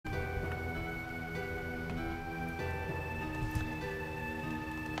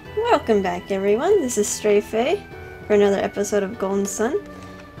Welcome back everyone, this is Stray Faye for another episode of Golden Sun.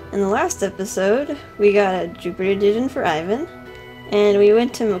 In the last episode, we got a Jupiter Edition for Ivan, and we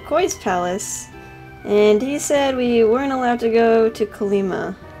went to McCoy's palace, and he said we weren't allowed to go to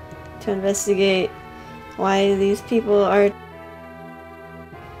Kolima to investigate why these people are...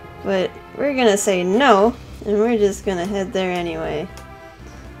 But we're gonna say no, and we're just gonna head there anyway.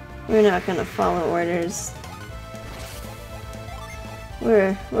 We're not gonna follow orders.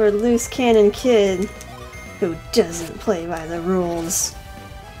 We're a loose cannon kid who doesn't play by the rules.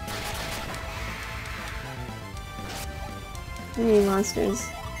 Hey, monsters.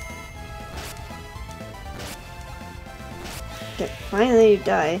 Okay, finally you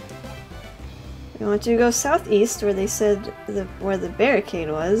die. We want to go southeast where they said where the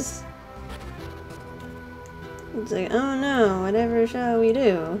barricade was. It's like, oh no, whatever shall we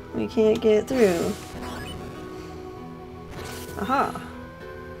do? We can't get through. Aha!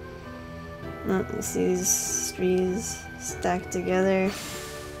 Oh, you see these trees stacked together.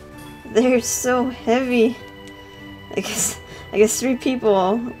 They're so heavy. I guess 3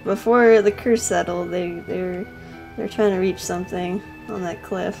 people before the curse settled. They're trying to reach something on that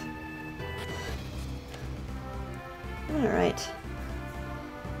cliff. All right.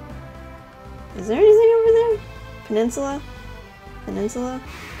 Is there anything over there? Peninsula? Peninsula?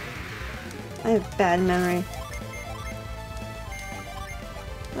 I have bad memory.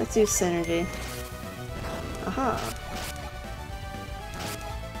 Let's use synergy. Aha!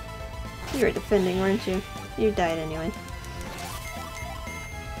 You were defending, weren't you? You died anyway.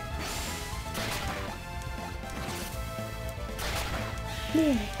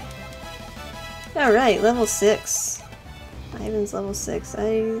 Yeah. Alright, level 6. Ivan's level 6.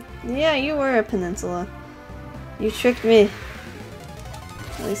 Yeah, you were a peninsula. You tricked me.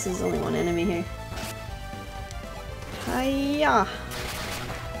 At least there's only one enemy here. Hiya!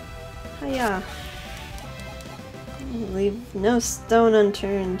 Hiya! Leave no stone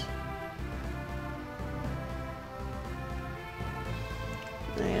unturned.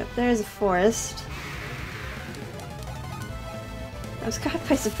 Alright, up there's a forest. I was caught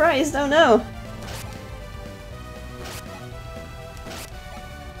by surprise, oh no!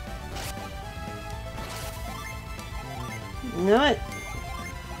 You know what?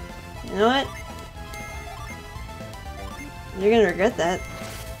 You know what? You're gonna regret that.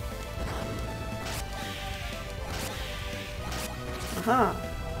 Aha!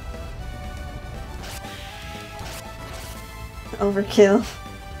 Overkill.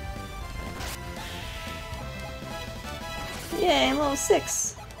 Yay, I'm level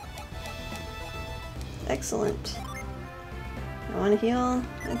 6! Excellent. I want to heal?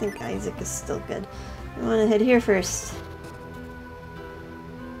 I think Isaac is still good. I want to head here first.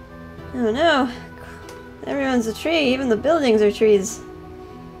 Oh no! Everyone's a tree, even the buildings are trees.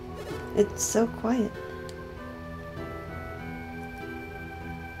 It's so quiet.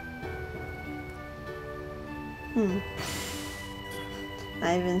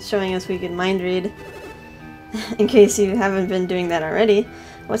 Ivan's showing us we can mind read. In case you haven't been doing that already.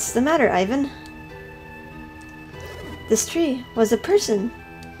 What's the matter, Ivan? This tree was a person.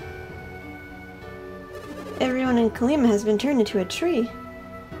 Everyone in Kolima has been turned into a tree.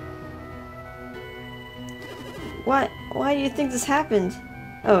 Why do you think this happened?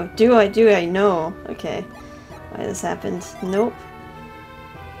 Oh, do I know? Okay. Why this happened? Nope.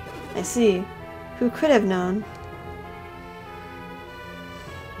 I see. Who could have known?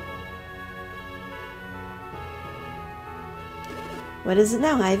 What is it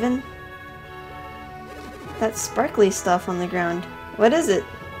now, Ivan? That sparkly stuff on the ground. What is it?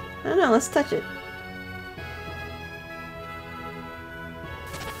 I don't know, let's touch it.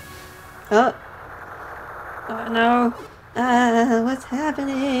 Oh. Oh no. What's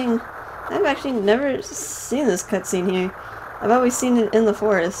happening? I've actually never seen this cutscene here. I've always seen it in the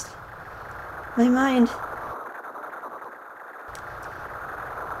forest. My mind.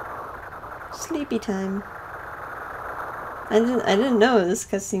 Sleepy time. I didn't know this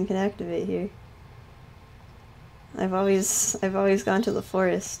cutscene can activate here. I've always gone to the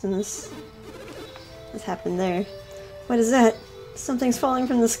forest and this happened there. What is that? Something's falling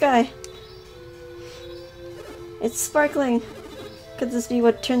from the sky. It's sparkling. Could this be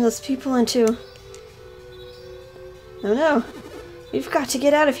what turned those people into? Oh no! We've got to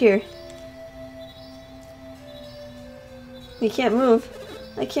get out of here! We can't move.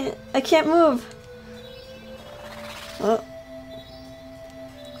 I can't move! Oh.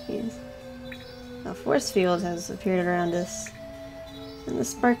 Jeez. A force field has appeared around us. And the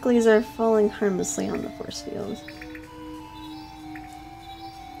sparklies are falling harmlessly on the force field.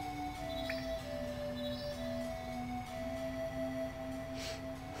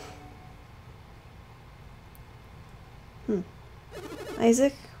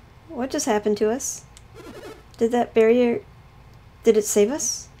 Isaac, what just happened to us? Did that barrier... Did it save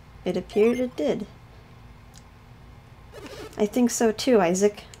us? It appeared it did. I think so too,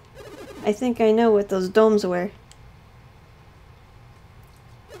 Isaac. I think I know what those domes were.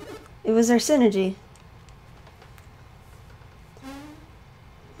 It was our synergy.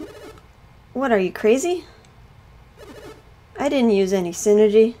 What, are you crazy? I didn't use any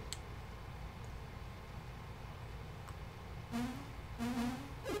synergy.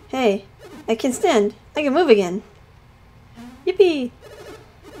 Hey, I can stand. I can move again. Yippee!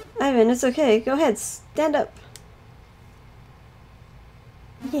 Ivan, it's okay. Go ahead, stand up.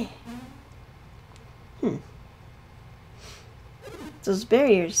 Yeah. Those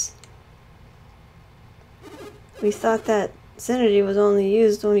barriers. We thought that synergy was only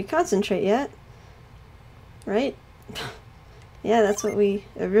used when we concentrate, yet. Right? Yeah, that's what we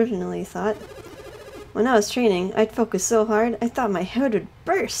originally thought. When I was training, I'd focus so hard, I thought my head would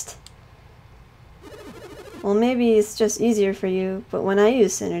burst. Well, maybe it's just easier for you, but when I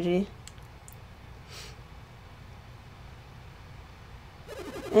use synergy...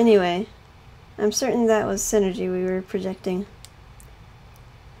 Anyway, I'm certain that was synergy we were projecting.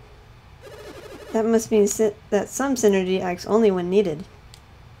 That must mean that some synergy acts only when needed.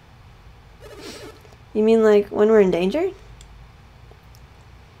 You mean like when we're in danger?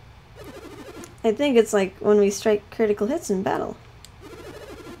 I think it's like when we strike critical hits in battle.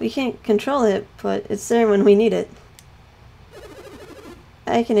 We can't control it, but it's there when we need it.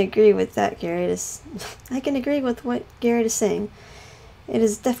 I can agree with that, Garrett. I can agree with what Garrett is saying. It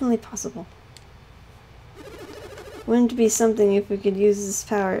is definitely possible. Wouldn't it be something if we could use this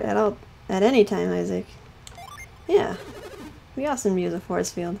power at any time, Isaac? Yeah, we awesome use a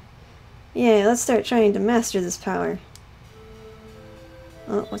force field. Yeah, let's start trying to master this power.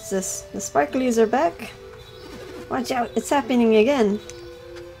 Oh, what's this? The sparklies are back? Watch out, it's happening again!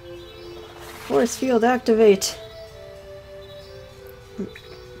 Force field activate!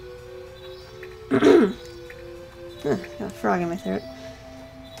 Got a frog in my throat.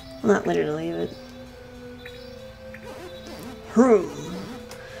 Well, not literally, but...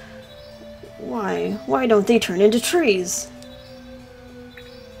 Why don't they turn into trees?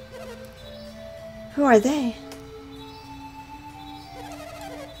 Who are they?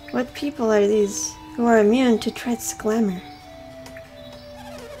 What people are these who are immune to Tret's glamour?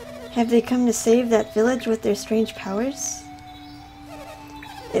 Have they come to save that village with their strange powers?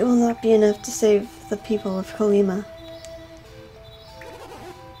 It will not be enough to save the people of Kolima.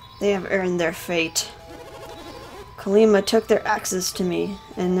 They have earned their fate. Kolima took their axes to me,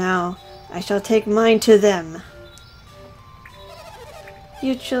 and now I shall take mine to them.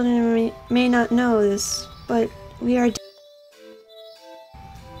 You children may not know this, but we are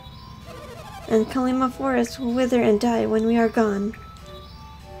and Kolima Forest will wither and die when we are gone.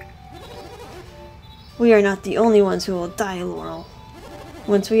 We are not the only ones who will die, Laurel.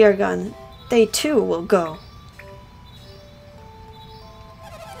 Once we are gone, they too will go.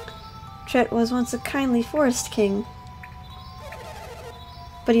 Tret was once a kindly forest king,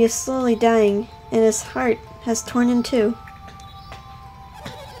 but he is slowly dying, and his heart has torn in two.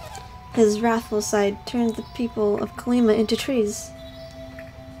 His wrathful side turned the people of Kolima into trees.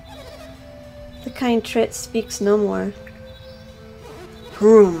 The kind Tret speaks no more.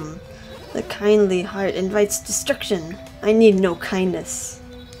 The kindly heart invites destruction. I need no kindness.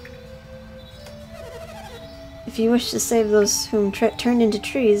 If you wish to save those whom Tret turned into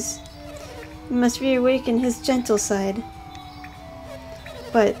trees, you must reawaken his gentle side.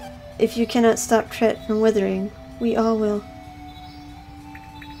 But if you cannot stop Tret from withering, we all will.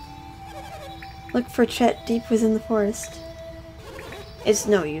 Look for Tret deep within the forest. It's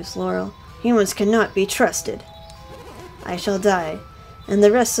no use, Laurel. Humans cannot be trusted. I shall die, and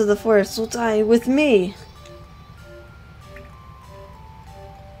the rest of the forest will die with me.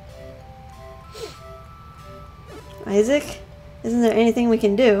 Isaac, isn't there anything we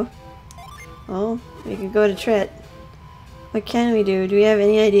can do? Well, we could go to Tret. What can we do? Do we have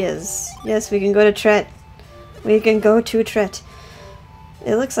any ideas? Yes, we can go to Tret. We can go to Tret.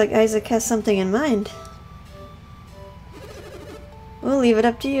 It looks like Isaac has something in mind. We'll leave it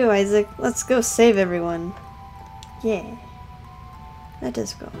up to you, Isaac. Let's go save everyone. Yeah. Let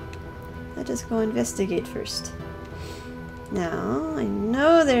us go. Let us go investigate first. Now, I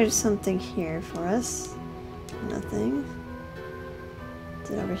know there's something here for us. Nothing.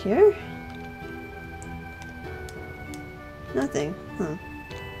 Is it over here? Nothing. Huh.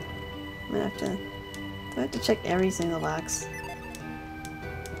 I'm gonna have to... Do I have to check every single box?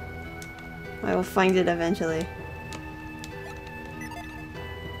 I will find it eventually.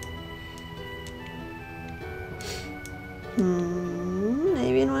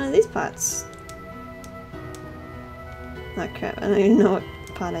 pots? Oh crap, I don't even know what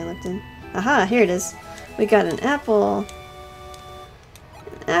pot I looked in. Aha, here it is. We got an apple.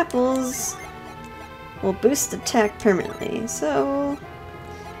 Apples will boost attack permanently, so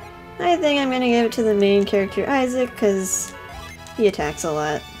I think I'm gonna give it to the main character Isaac because he attacks a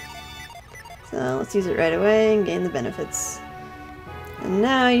lot. So let's use it right away and gain the benefits. And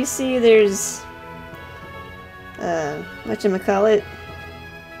now you see there's whatchamacallit,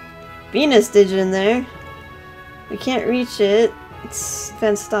 Venus digit in there. We can't reach it, it's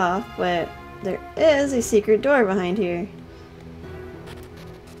fenced off, but there is a secret door behind here.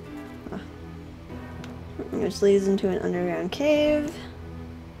 Which leads into an underground cave.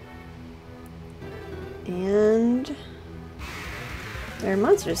 And there are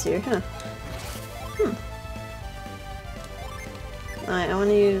monsters here, huh? Alright, I want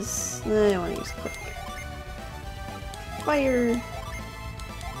to use... No, I want to use quick. Fire!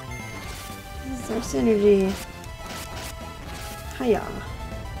 This is our synergy. Hiya!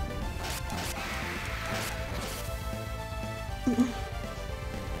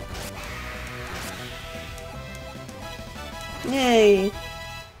 Yay!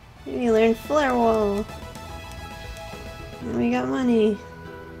 We learned Flare Wall! And we got money!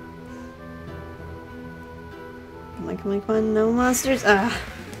 Come on, come on, come on, no monsters! Ah!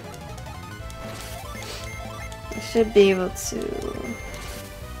 I should be able to...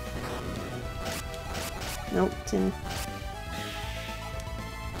 Nope, didn't.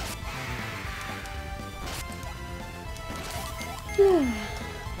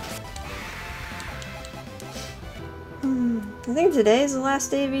 I think today is the last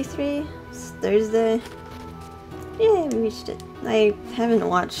day of E3. It's Thursday. Yay, we reached it. I haven't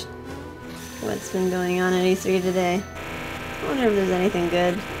watched what's been going on at E3 today. I wonder if there's anything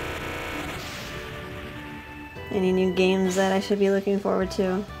good. Any new games that I should be looking forward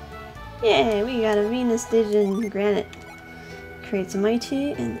to. Yay, we got a Venus digit in granite. Creates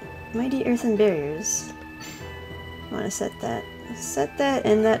mighty earthen barriers. I want to set that. Set that,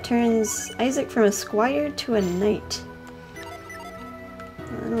 and that turns Isaac from a squire to a knight.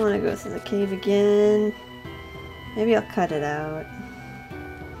 I don't want to go through the cave again. Maybe I'll cut it out.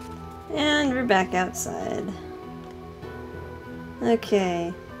 And we're back outside.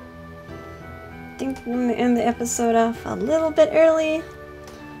 Okay. I think I'm going to end the episode off a little bit early.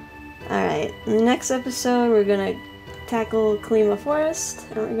 Alright, in the next episode we're going to tackle Kolima Forest,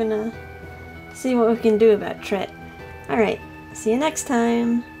 and we're going to see what we can do about Tret. Alright, see you next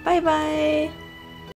time. Bye bye!